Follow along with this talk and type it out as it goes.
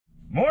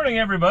Morning,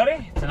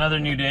 everybody. It's another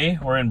new day.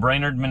 We're in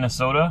Brainerd,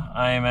 Minnesota.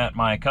 I am at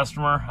my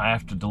customer. I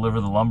have to deliver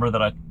the lumber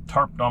that I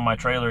tarped on my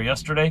trailer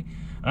yesterday.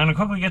 I'm gonna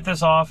quickly get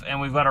this off, and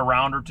we've got a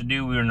rounder to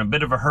do. We're in a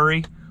bit of a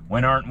hurry.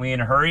 When aren't we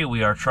in a hurry?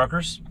 We are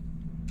truckers.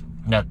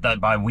 That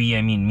by we,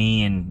 I mean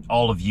me and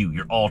all of you.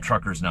 You're all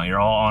truckers now.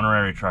 You're all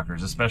honorary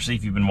truckers, especially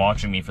if you've been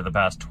watching me for the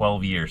past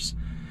 12 years.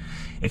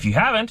 If you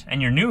haven't,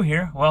 and you're new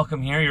here,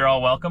 welcome here. You're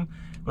all welcome.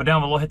 Go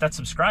down below, hit that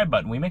subscribe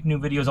button. We make new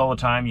videos all the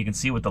time. You can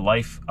see what the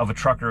life of a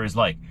trucker is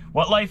like.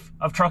 What life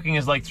of trucking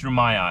is like through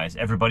my eyes.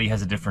 Everybody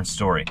has a different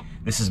story.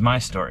 This is my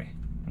story.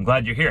 I'm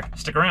glad you're here.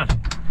 Stick around.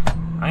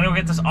 I'm gonna go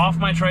get this off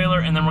my trailer,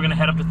 and then we're gonna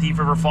head up to Thief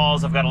River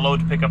Falls. I've got a load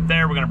to pick up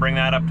there. We're gonna bring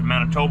that up to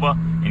Manitoba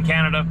in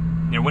Canada,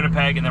 near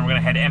Winnipeg, and then we're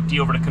gonna head empty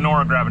over to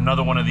Kenora, grab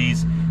another one of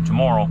these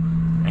tomorrow,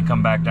 and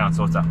come back down.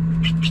 So it's a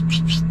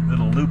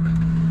little loop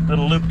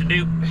to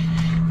do.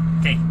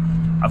 Okay,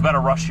 I've got a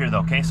rush here though,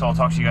 okay? So I'll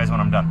talk to you guys when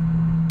I'm done.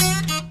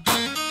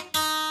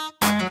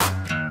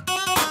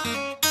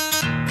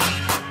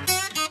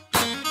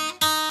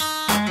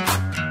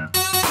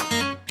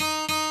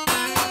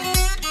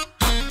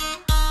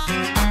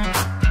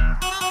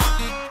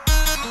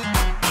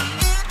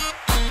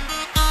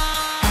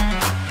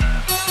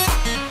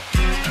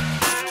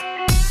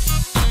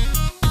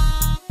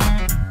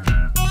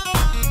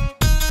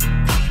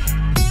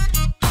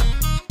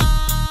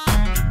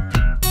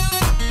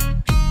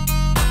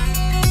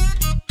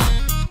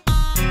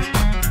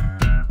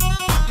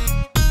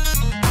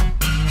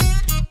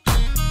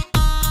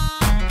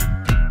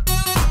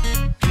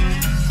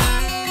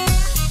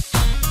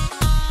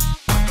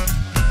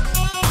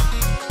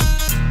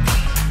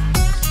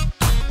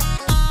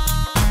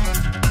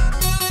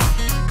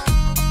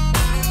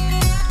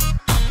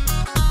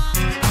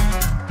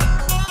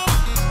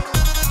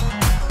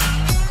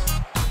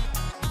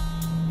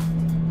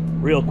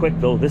 Real quick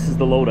though, this is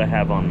the load I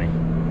have on me.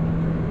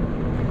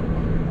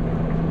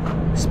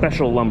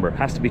 Special lumber,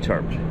 has to be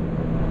tarped.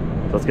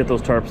 So let's get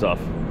those tarps off.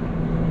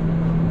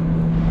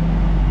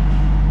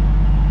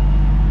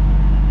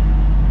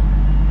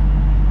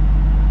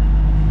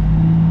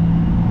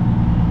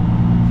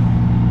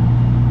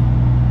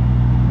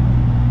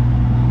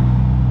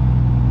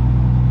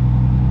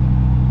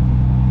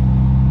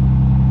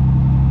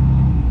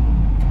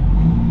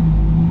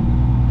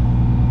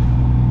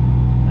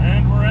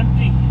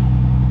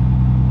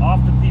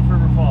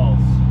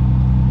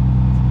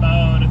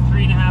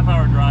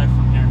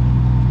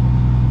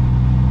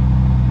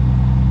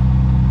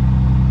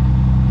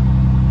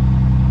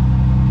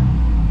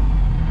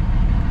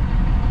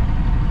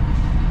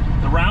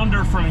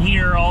 From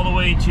here all the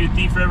way to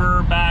Thief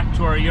River, back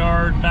to our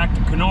yard, back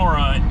to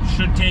Kenora, it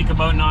should take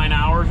about 9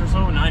 hours or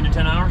so, 9 to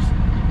 10 hours.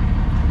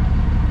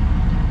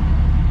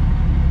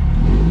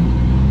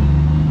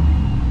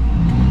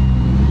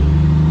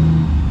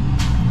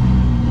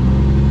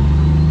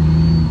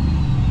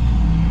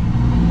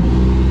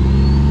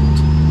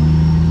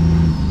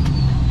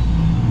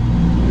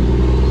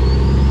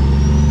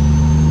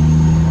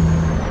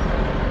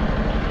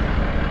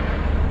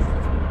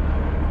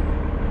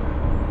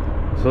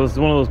 So this is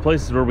one of those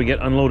places where we get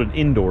unloaded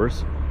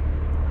indoors.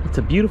 It's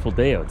a beautiful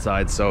day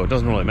outside, so it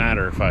doesn't really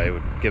matter if I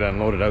would get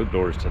unloaded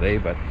outdoors today,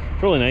 but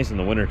it's really nice in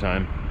the winter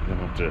time. You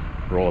don't have to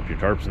roll up your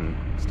tarps and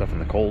stuff in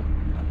the cold.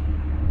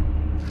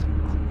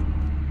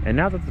 And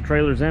now that the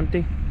trailer's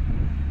empty,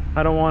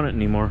 I don't want it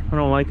anymore. I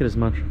don't like it as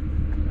much.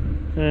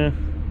 There's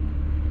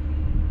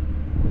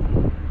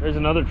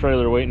another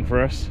trailer waiting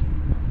for us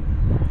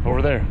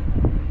over there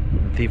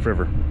in Thief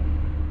River.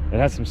 It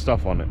has some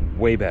stuff on it.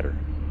 Way better.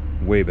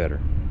 Way better.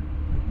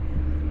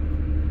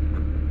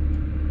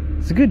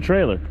 It's a good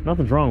trailer.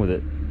 Nothing's wrong with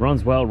it.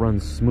 Runs well,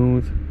 runs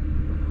smooth.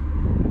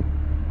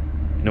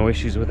 No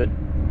issues with it.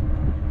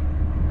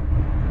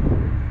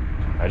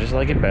 I just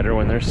like it better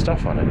when there's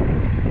stuff on it.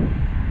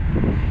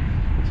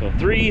 So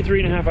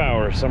 3.5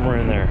 hours, somewhere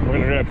in there. We're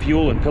gonna grab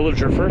fuel and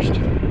Pillager first.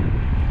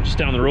 Just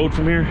down the road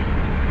from here.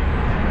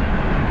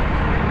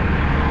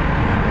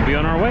 We'll be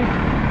on our way.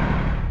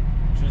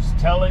 Just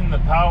telling the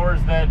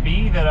powers that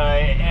be that I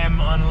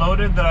am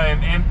unloaded, that I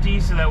am empty,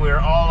 so that we're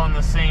all on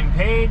the same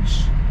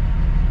page.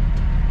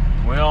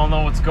 We all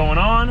know what's going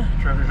on.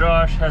 Trucker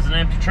Josh has an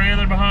empty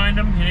trailer behind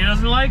him, and he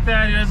doesn't like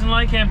that. He doesn't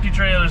like empty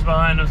trailers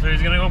behind him, so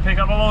he's gonna go pick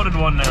up a loaded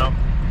one now.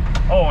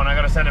 Oh, and I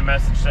gotta send a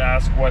message to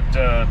ask what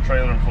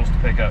trailer I'm supposed to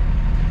pick up.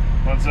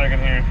 1 second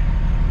here.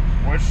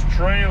 Which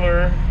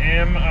trailer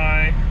am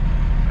I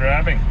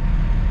grabbing?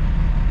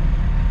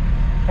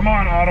 Come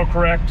on,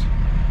 autocorrect.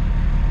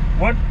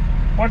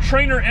 What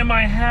trailer am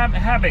I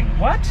having?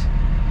 What?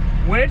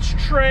 Which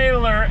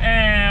trailer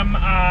am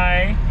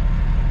I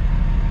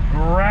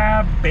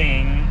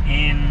grabbing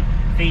in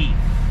Thief?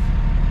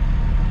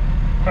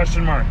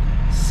 Question mark.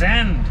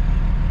 Send.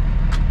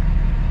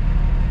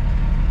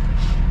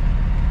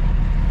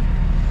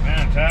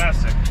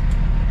 Fantastic.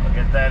 I'll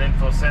get that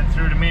info sent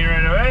through to me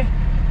right away.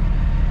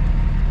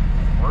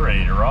 We're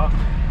ready to rock.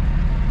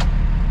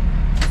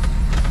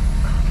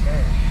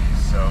 Okay,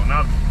 so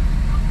now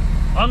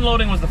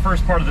unloading was the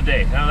first part of the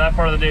day. Now that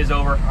part of the day is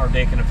over, our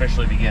day can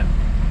officially begin.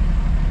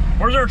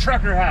 Where's our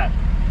trucker hat?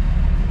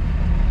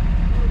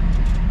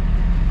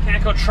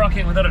 Can't go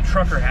trucking without a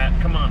trucker hat.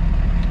 Come on.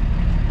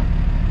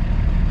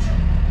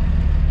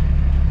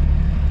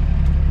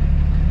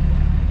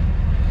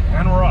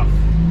 And we're off.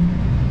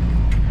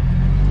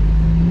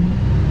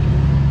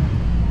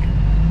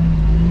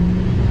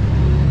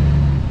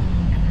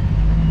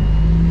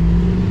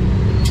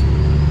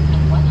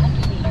 In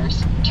 100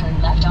 meters,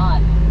 turn left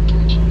on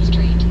King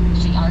Street,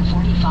 CR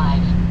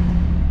 45.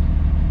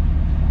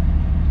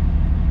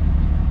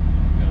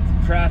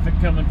 Traffic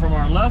coming from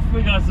our left,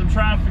 we got some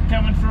traffic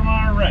coming from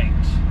our right.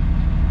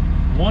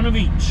 One of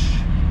each.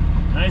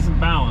 Nice and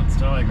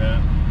balanced, I like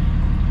that.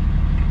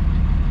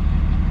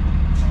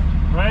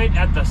 Right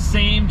at the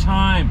same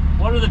time.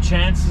 What are the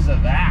chances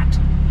of that?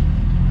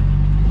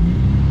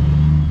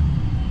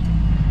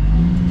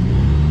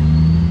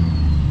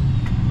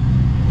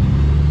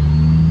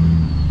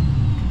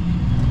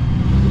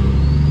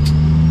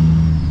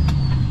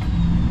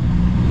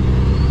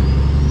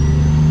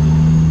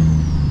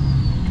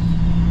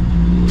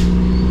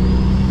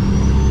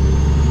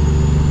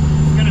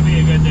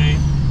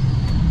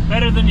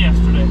 Than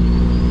yesterday.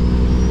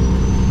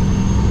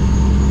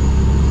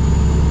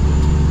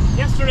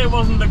 Yesterday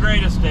wasn't the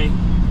greatest day.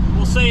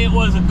 We'll say it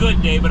was a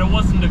good day, but it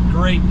wasn't a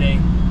great day.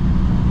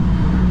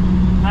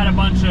 Had a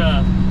bunch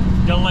of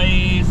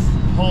delays,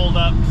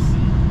 hold-ups.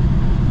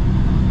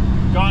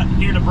 Got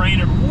here to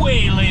Brainerd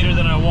way later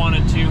than I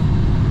wanted to.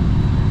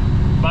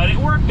 But it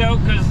worked out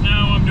because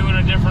now I'm doing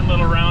a different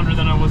little rounder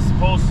than I was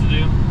supposed to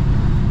do.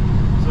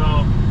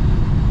 So,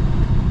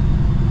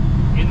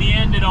 in the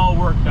end, it all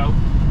worked out.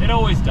 It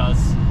always does.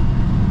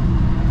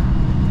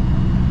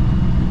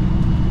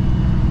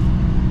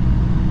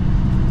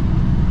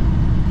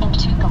 In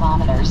 2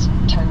 kilometers,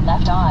 turn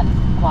left on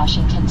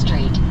Washington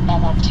Street,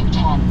 NF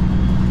 210.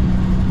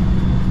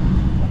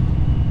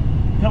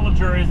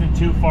 Pillager isn't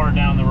too far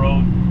down the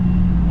road,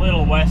 a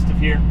little west of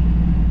here.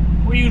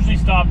 We usually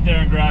stop there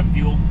and grab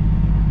fuel.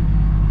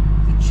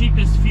 It's the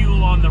cheapest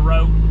fuel on the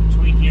route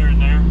between here and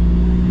there.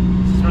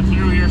 Since we're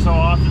through here so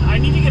often, I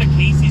need to get a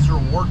Casey's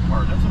reward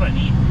card. That's what I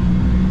need.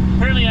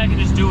 Apparently I can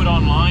just do it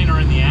online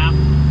or in the app.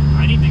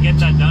 I need to get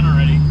that done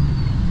already.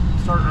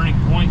 Start earning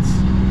points.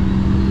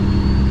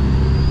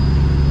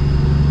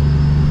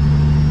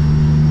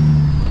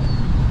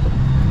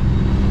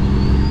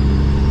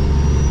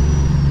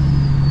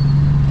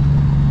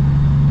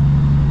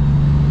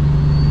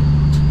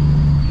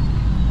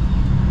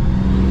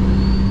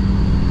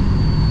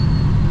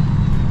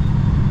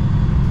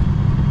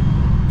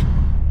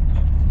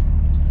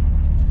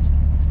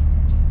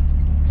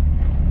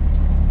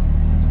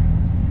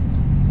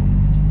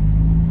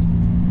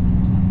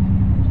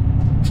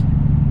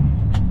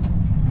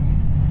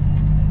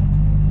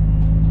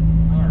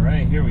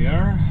 Here we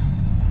are.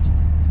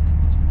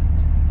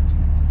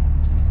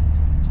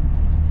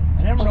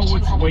 I never know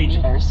which way to...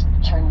 meters,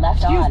 turn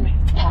left on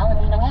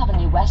Palomino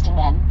Avenue West, and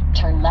then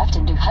turn left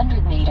into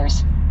 100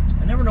 meters.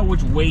 I never know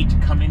which way to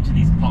come into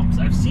these pumps.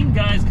 I've seen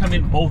guys come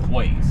in both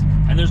ways,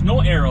 and there's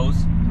no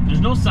arrows, there's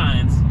no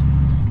signs,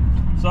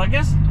 so I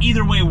guess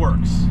either way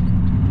works.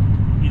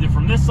 Either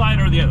from this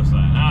side or the other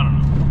side, I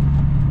don't know.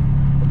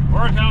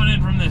 We're coming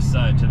in from this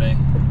side today.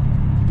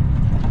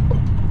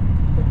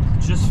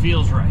 It just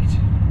feels right.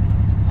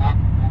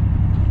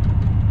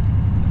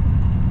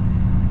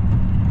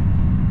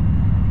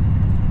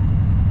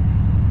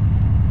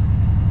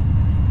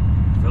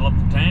 Fill up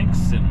the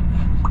tanks and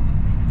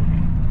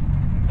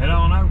head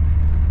on out.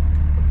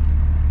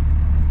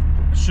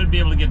 I should be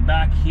able to get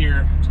back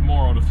here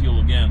tomorrow to fuel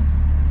again.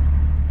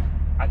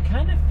 I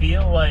kind of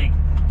feel like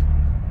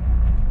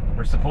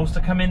we're supposed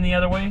to come in the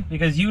other way,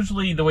 because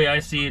usually the way I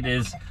see it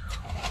is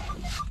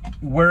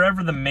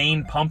wherever the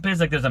main pump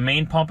is, like there's a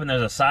main pump and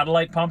there's a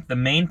satellite pump, the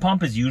main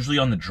pump is usually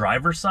on the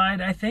driver's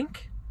side, I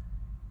think.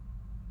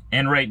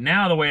 And right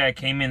now, the way I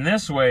came in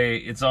this way,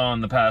 it's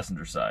on the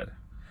passenger side.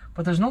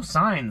 But there's no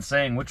sign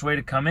saying which way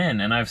to come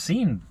in, and I've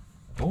seen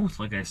both,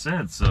 like I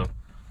said, so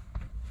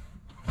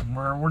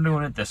we're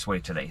doing it this way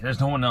today. There's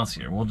no one else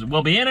here.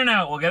 We'll be in and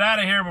out. We'll get out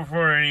of here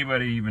before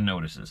anybody even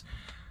notices.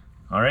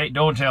 All right,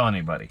 don't tell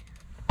anybody.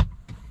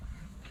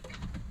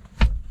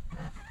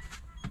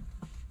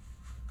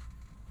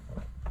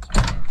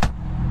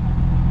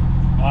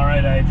 All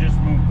right, I just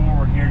moved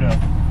forward here to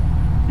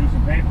do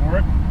some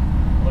paperwork.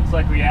 Looks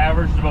like we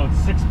averaged about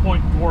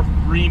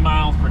 6.43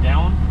 miles per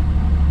gallon.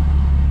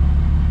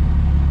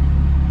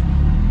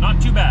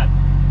 Not too bad.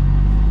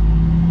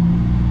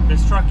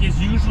 This truck is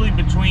usually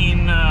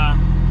between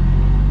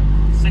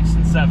 6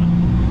 and 7.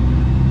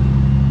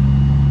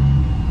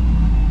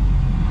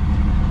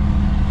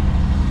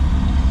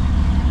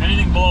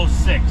 Anything below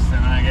 6,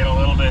 and I get a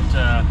little bit,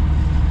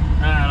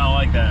 I don't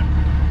like that.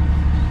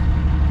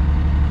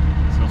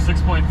 So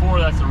 6.4,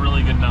 that's a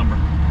really good number.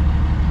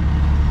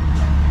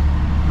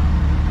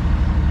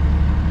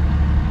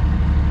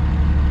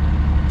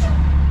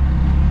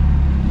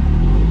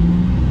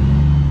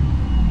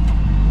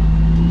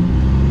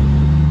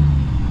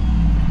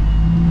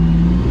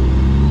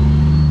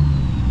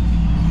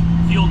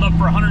 Fueled up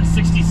for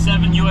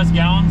 167 US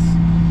gallons.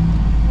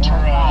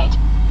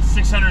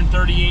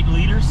 638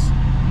 liters.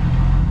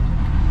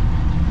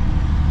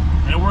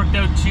 And it worked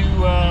out to,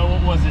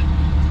 what was it?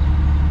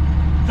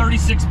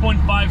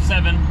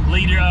 36.57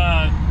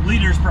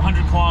 liters per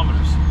 100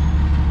 kilometers.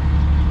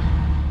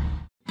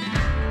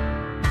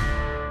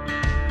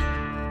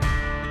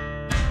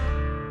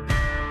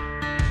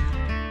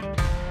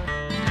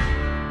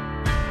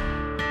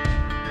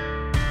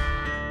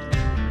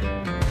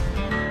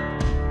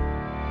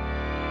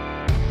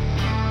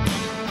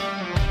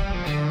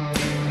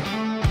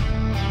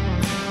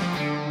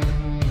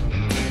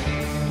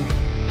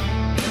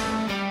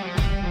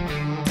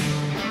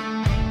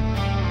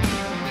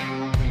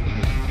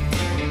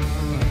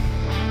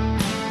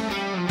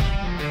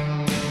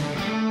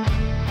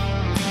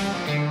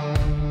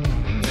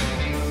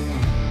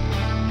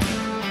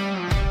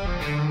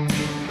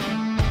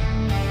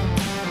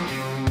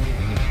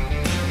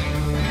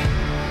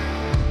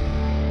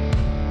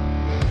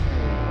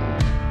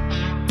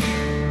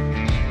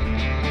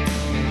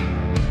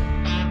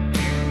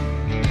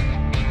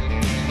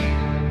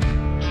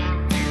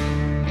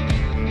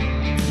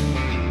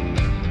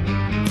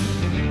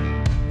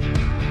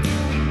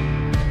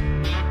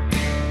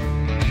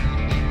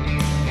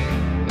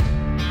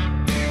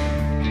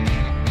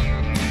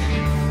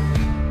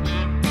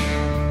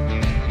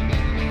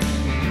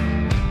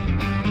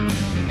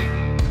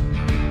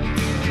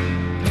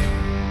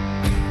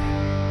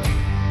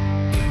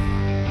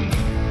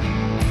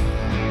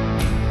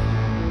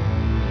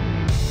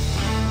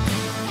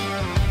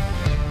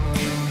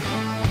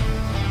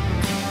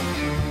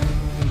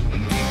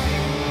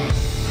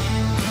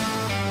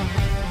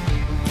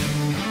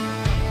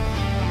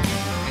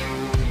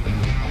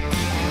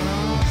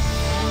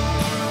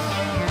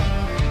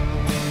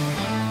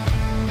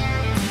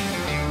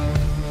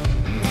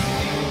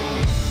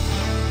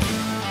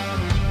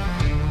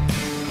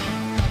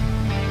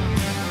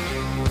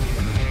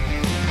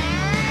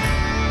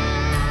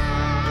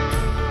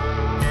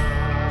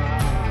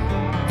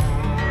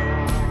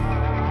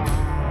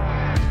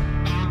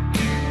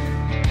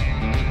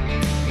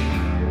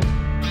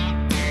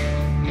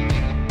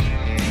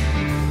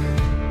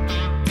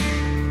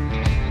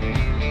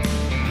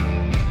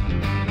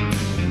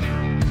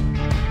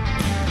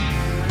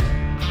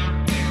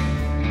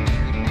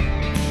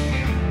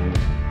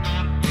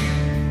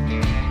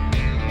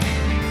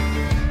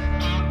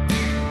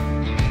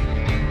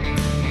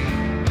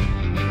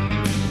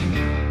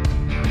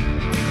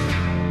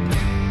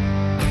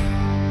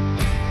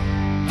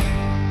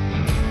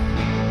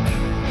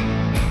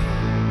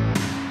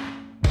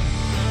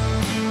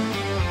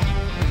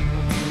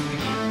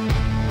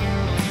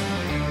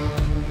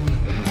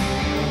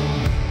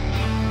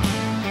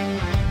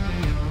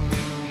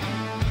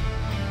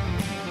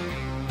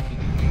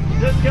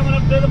 Coming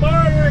up to the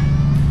border.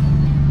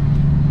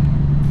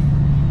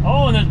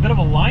 Oh, and there's a bit of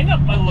a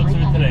lineup by the looks of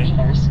it today. 300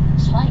 meters,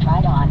 slide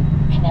right on,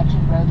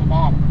 connecting road and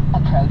then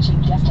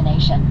approaching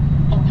destination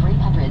in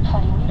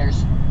 320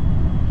 meters.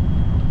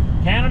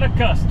 Canada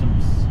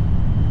Customs.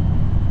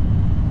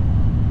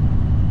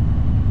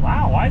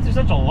 Wow, why is there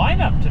such a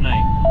lineup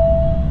tonight?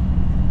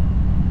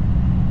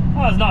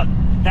 Oh, it's not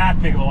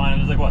that big of a lineup.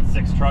 There's like, what,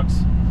 6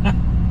 trucks?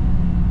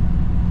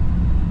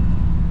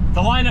 It's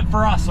a lineup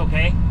for us,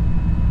 okay?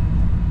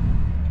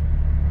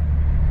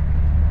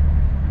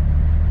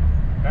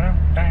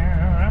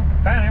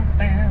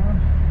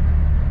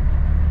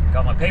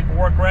 Got my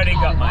paperwork ready,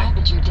 got my... Arrive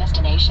at your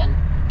destination,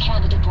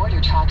 Canada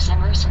Border Tracks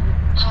Emerson,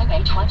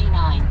 Highway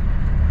 29.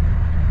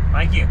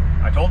 Thank you.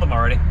 I told them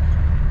already.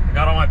 I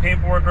got all my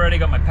paperwork ready,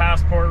 got my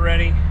passport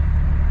ready.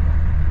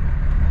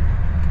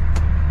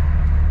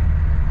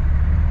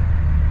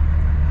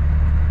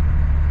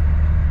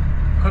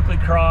 Quickly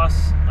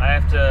cross. I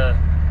have to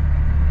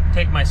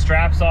take my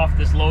straps off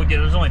this load.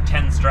 There's only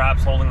 10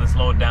 straps holding this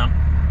load down.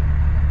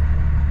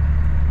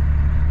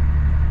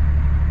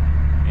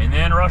 And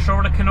then rush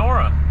over to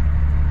Kenora.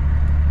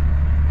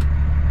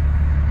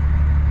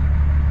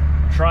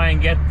 Try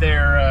and get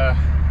there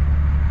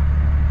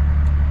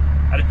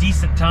at a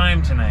decent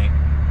time tonight.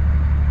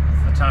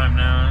 What's the time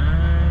now?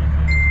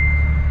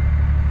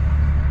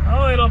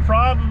 Oh, it'll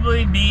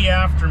probably be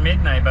after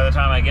midnight by the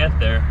time I get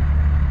there.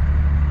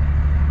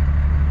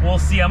 We'll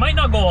see. I might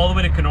not go all the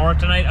way to Kenora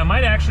tonight. I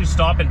might actually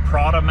stop in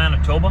Prada,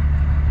 Manitoba.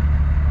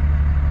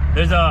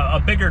 There's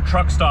a bigger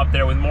truck stop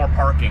there with more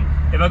parking.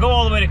 If I go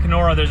all the way to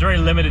Kenora, there's very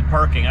limited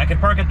parking. I could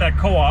park at that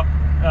co-op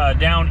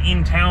down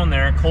in town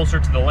there,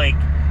 closer to the lake.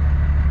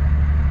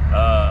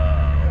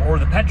 Or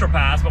the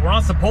Petropass, but we're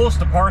not supposed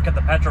to park at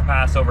the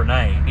Petropass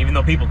overnight, even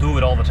though people do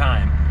it all the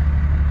time.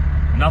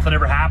 Nothing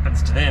ever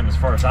happens to them as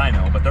far as I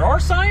know, but there are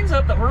signs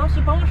up that we're not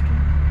supposed to.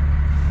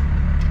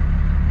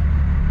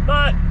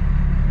 But,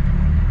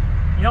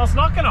 you know, it's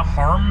not gonna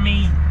harm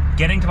me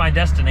getting to my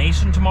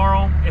destination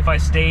tomorrow if I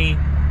stay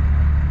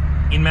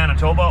in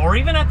Manitoba, or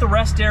even at the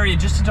rest area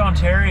just into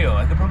Ontario.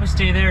 I could probably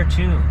stay there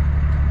too.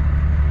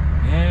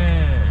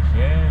 Yes,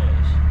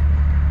 yes.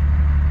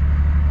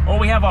 Well,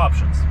 we have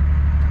options.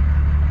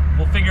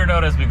 We'll figure it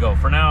out as we go.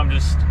 For now, we're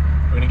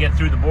gonna get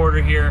through the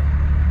border here,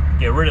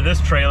 get rid of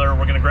this trailer.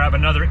 We're gonna grab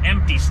another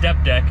empty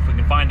step deck if we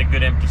can find a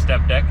good empty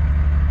step deck.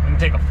 We can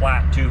take a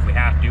flat too if we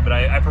have to, but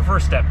I prefer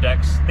step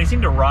decks. They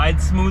seem to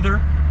ride smoother,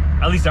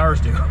 at least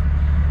ours do.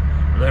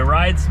 They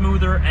ride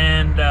smoother,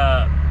 and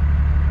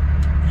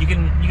you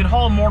can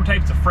haul more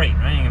types of freight,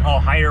 right? You can haul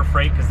higher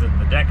freight because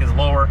the deck is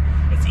lower.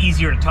 It's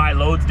easier to tie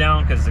loads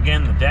down because,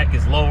 again, the deck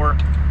is lower.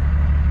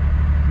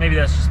 Maybe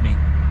that's just me.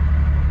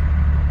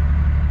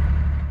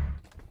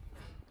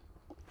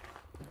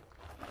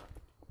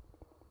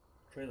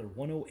 Trailer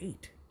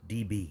 108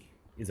 DB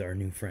is our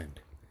new friend.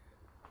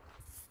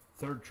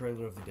 Third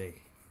trailer of the day.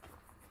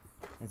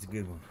 That's a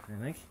good one,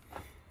 I think.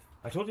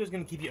 I told you I was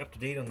going to keep you up to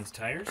date on these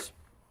tires,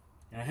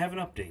 and I have an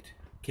update.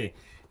 Okay,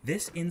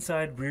 this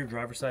inside rear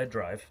driver's side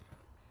drive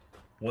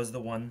was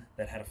the one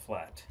that had a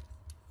flat.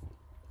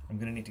 I'm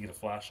going to need to get a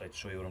flashlight to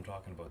show you what I'm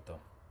talking about, though.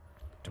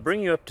 To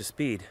bring you up to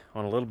speed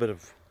on a little bit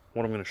of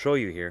what I'm going to show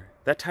you here,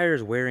 that tire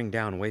is wearing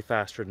down way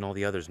faster than all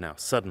the others now,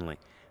 suddenly,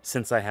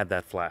 since I had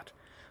that flat.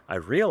 I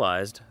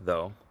realized,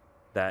 though,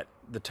 that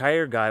the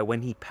tire guy,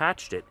 when he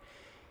patched it,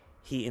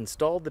 he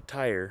installed the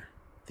tire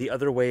the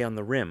other way on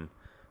the rim.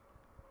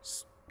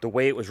 The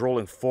way it was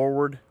rolling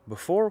forward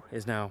before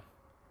is now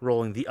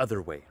rolling the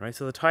other way, right?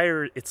 So the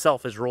tire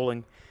itself is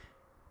rolling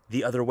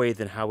the other way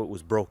than how it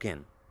was broke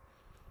in.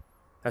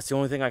 That's the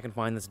only thing I can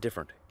find that's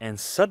different. And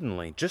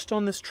suddenly, just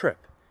on this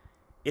trip,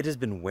 it has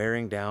been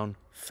wearing down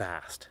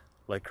fast,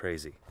 like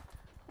crazy.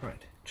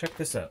 Right, check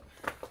this out.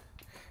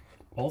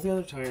 All the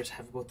other tires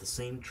have about the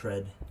same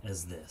tread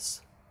as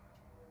this,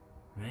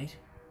 right?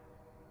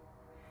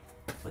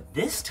 But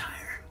this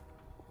tire,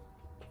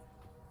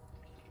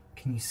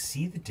 can you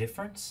see the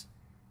difference?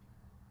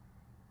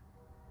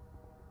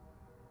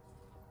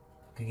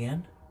 Look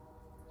again.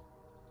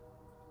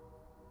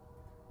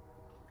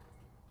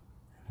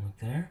 Look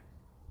there.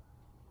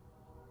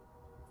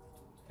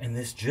 And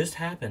this just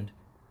happened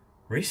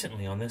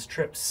recently on this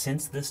trip,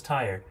 since this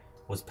tire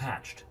was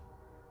patched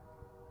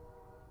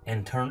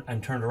and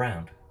turned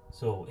around.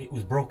 So it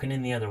was broken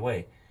in the other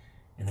way,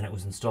 and then it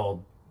was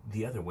installed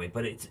the other way.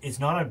 But it's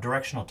not a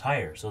directional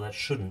tire, so that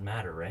shouldn't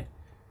matter, right?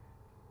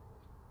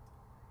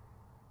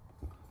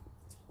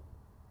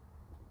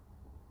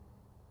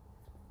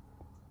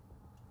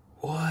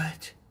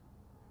 What?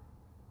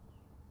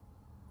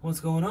 What's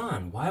going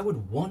on? Why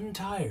would one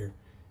tire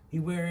be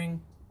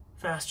wearing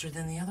faster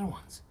than the other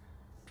ones?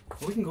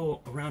 Well, we can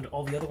go around to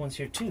all the other ones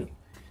here too.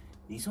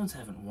 These ones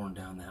haven't worn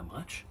down that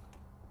much,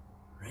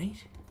 right?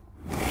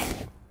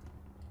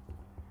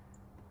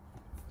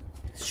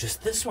 It's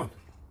just this one.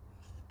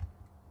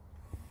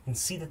 You can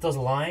see that those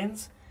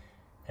lines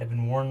have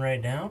been worn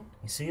right down.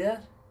 You see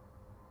that?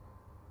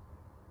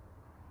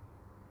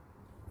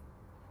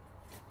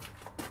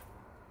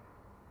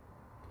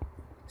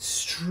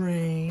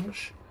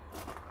 Strange.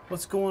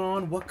 What's going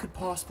on? What could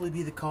possibly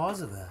be the cause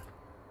of that?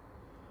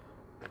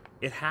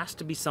 It has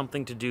to be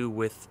something to do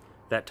with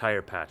that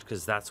tire patch,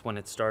 because that's when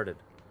it started.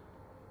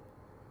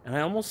 And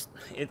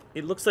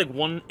it looks like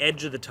one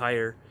edge of the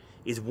tire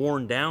is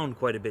worn down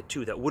quite a bit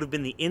too. That would have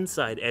been the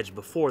inside edge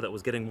before that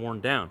was getting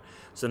worn down.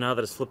 So now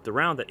that it's flipped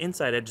around, that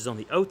inside edge is on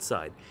the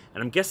outside.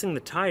 And I'm guessing the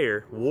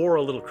tire wore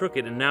a little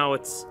crooked, and now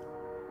it's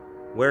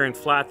wearing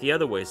flat the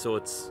other way, so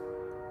it's...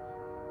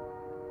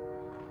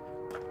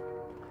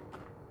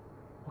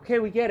 Okay,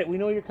 we get it. We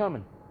know you're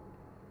coming.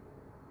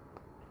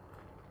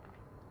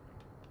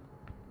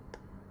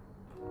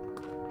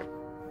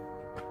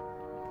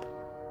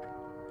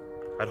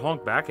 I'd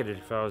honk back at it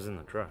if I was in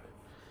the truck.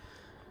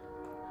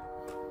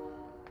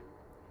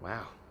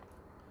 Wow.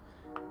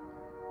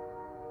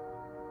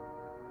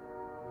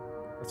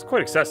 It's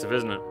quite excessive,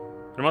 isn't it?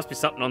 There must be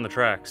something on the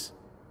tracks.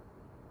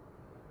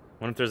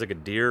 I wonder if there's like a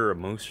deer or a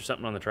moose or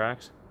something on the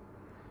tracks.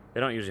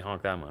 They don't usually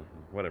honk that much.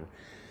 Whatever.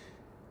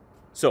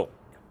 So,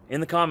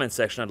 in the comments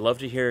section, I'd love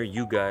to hear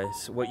you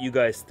guys, what you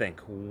guys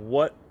think.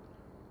 What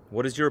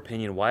is your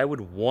opinion? Why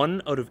would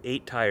 1 out of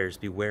 8 tires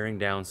be wearing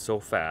down so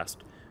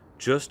fast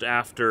just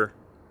after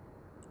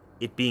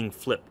it being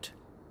flipped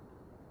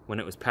when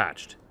it was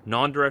patched?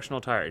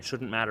 Non-directional tire. It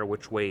shouldn't matter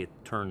which way it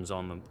turns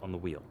on the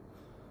wheel.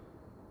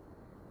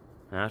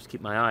 I have to keep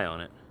my eye on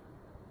it.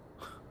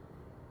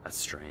 That's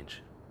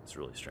strange. It's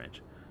really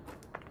strange.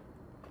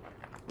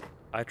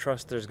 I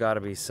trust there's got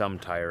to be some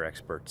tire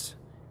experts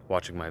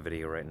watching my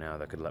video right now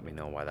that could let me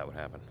know why that would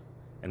happen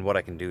and what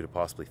I can do to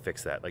possibly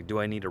fix that. Like, do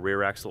I need a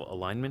rear axle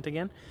alignment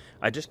again?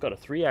 I just got a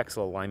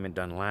 3-axle alignment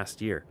done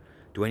last year.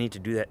 Do I need to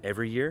do that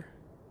every year?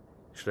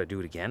 Should I do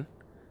it again?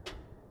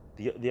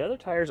 The other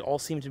tires all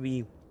seem to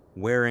be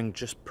wearing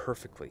just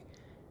perfectly.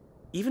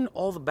 Even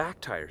all the back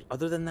tires,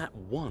 other than that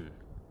one.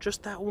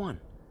 Just that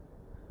one.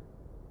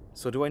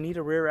 So do I need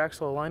a rear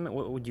axle alignment?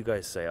 What would you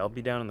guys say? I'll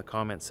be down in the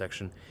comment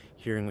section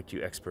hearing what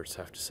you experts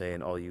have to say,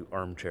 and all you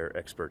armchair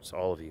experts,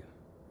 all of you.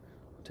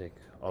 I'll take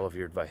all of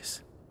your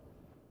advice.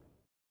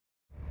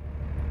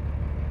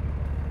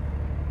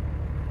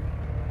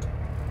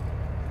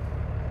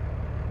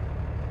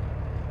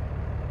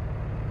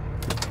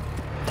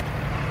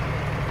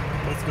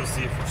 Let's go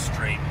see if we're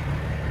straight.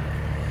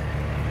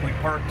 We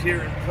parked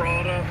here in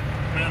Prada,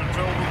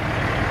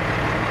 Manitoba.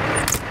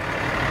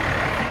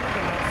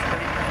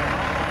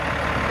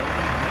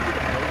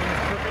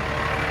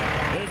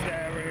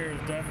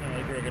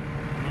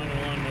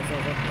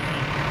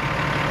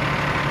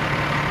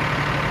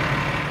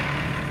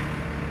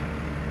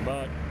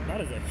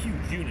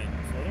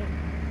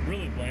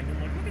 blame him.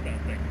 Like, look at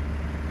that thing.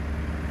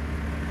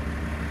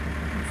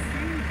 It's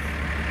huge.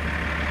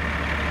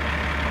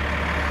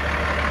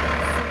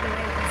 Further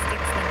out the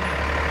sticks than me.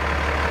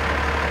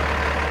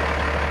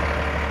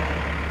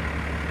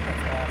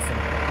 That's awesome.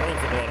 That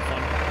looks like a lot of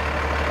fun.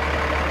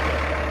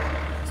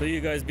 So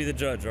you guys be the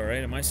judge, all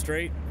right? Am I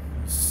straight?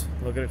 Let's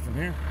look at it from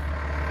here.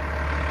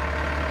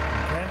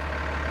 Okay.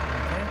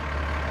 Okay.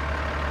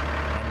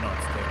 I'm not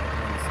straight. I can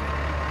only see it.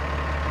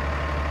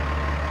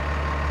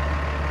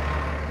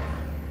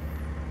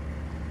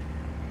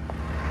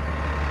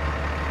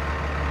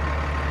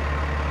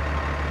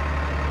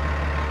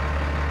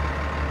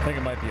 I think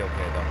it might be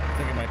okay though. I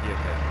think it might be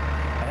okay.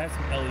 I have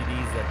some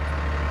LEDs that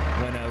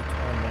went out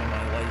on one of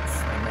my lights,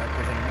 my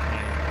markers on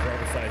my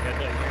driver's side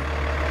headlight here.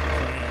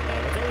 So,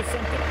 it's always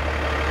something.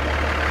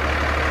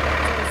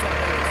 It's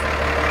always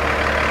something.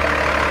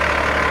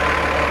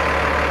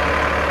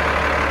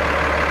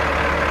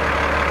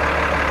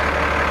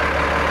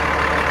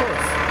 Of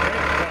course,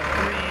 right? Got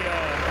three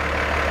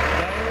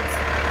diodes,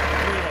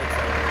 three lights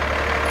on.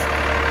 So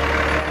I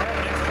have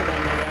an extra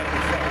one that I had in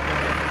the shop.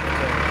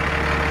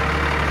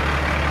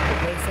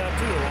 Replace that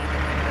too.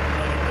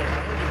 I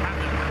already have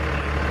that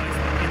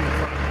replacement in the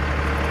truck.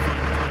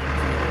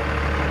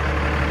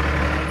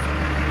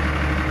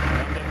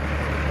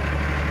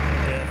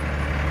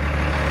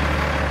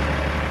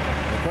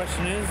 The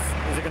question is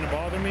it going to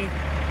bother me?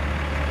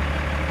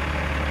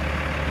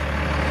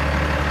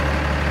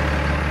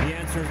 The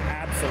answer is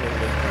absolutely.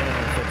 I don't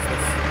know if it's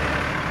this.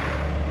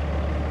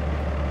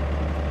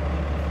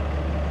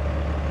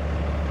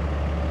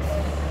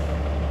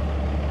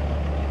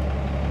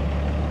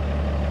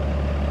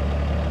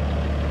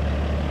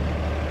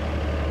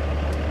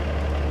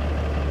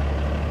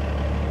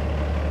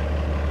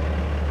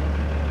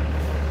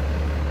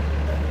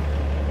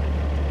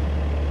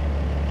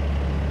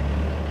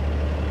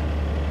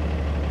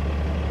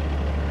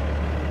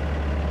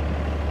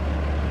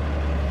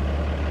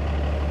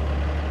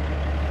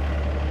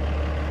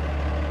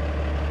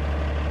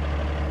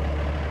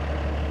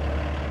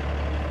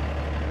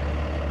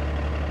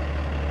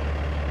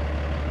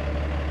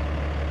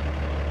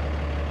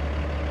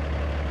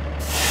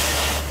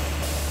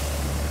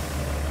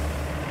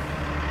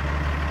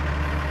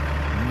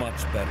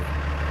 Much better.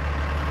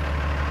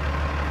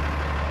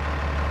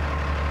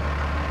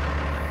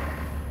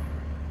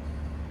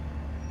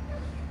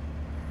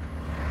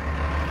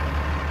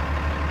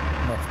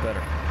 Much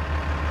better.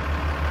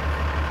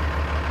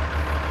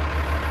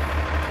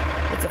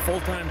 It's a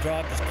full-time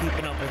job just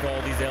keeping up with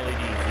all these LEDs,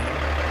 you know?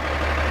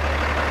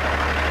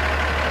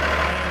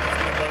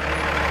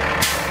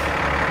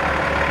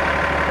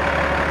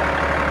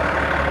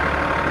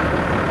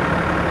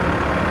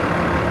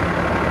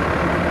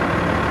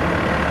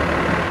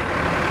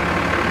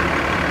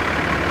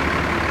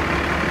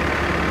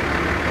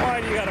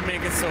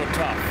 So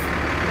tough.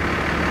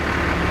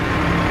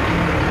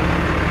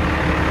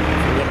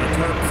 So we got my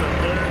tarps up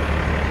there,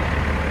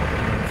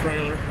 and the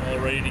trailer all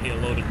ready to get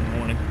loaded in the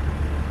morning.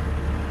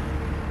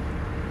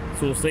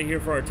 So we'll stay here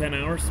for our 10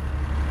 hours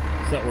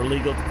so that we're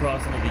legal to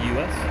cross into the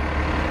US.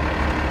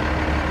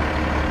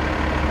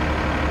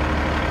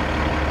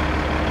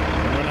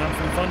 We're gonna have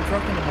some fun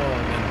trucking tomorrow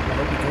again. I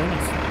hope you join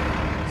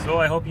us. So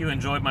I hope you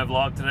enjoyed my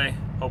vlog today.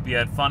 Hope you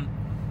had fun.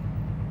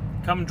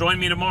 Come join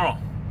me tomorrow.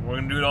 We're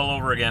gonna do it all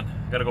over again.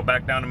 Gotta go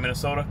back down to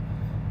Minnesota,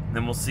 and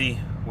then we'll see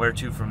where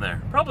to from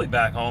there. Probably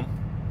back home.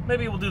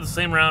 Maybe we'll do the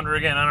same rounder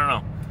again, I don't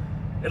know.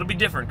 It'll be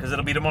different because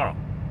it'll be tomorrow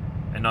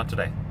and not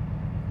today.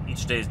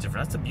 Each day is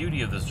different. That's the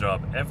beauty of this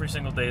job. Every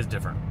single day is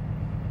different.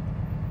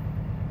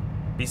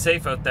 Be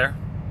safe out there.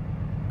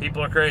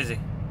 People are crazy.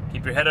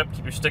 Keep your head up,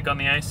 keep your stick on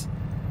the ice,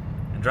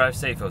 and drive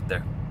safe out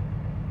there.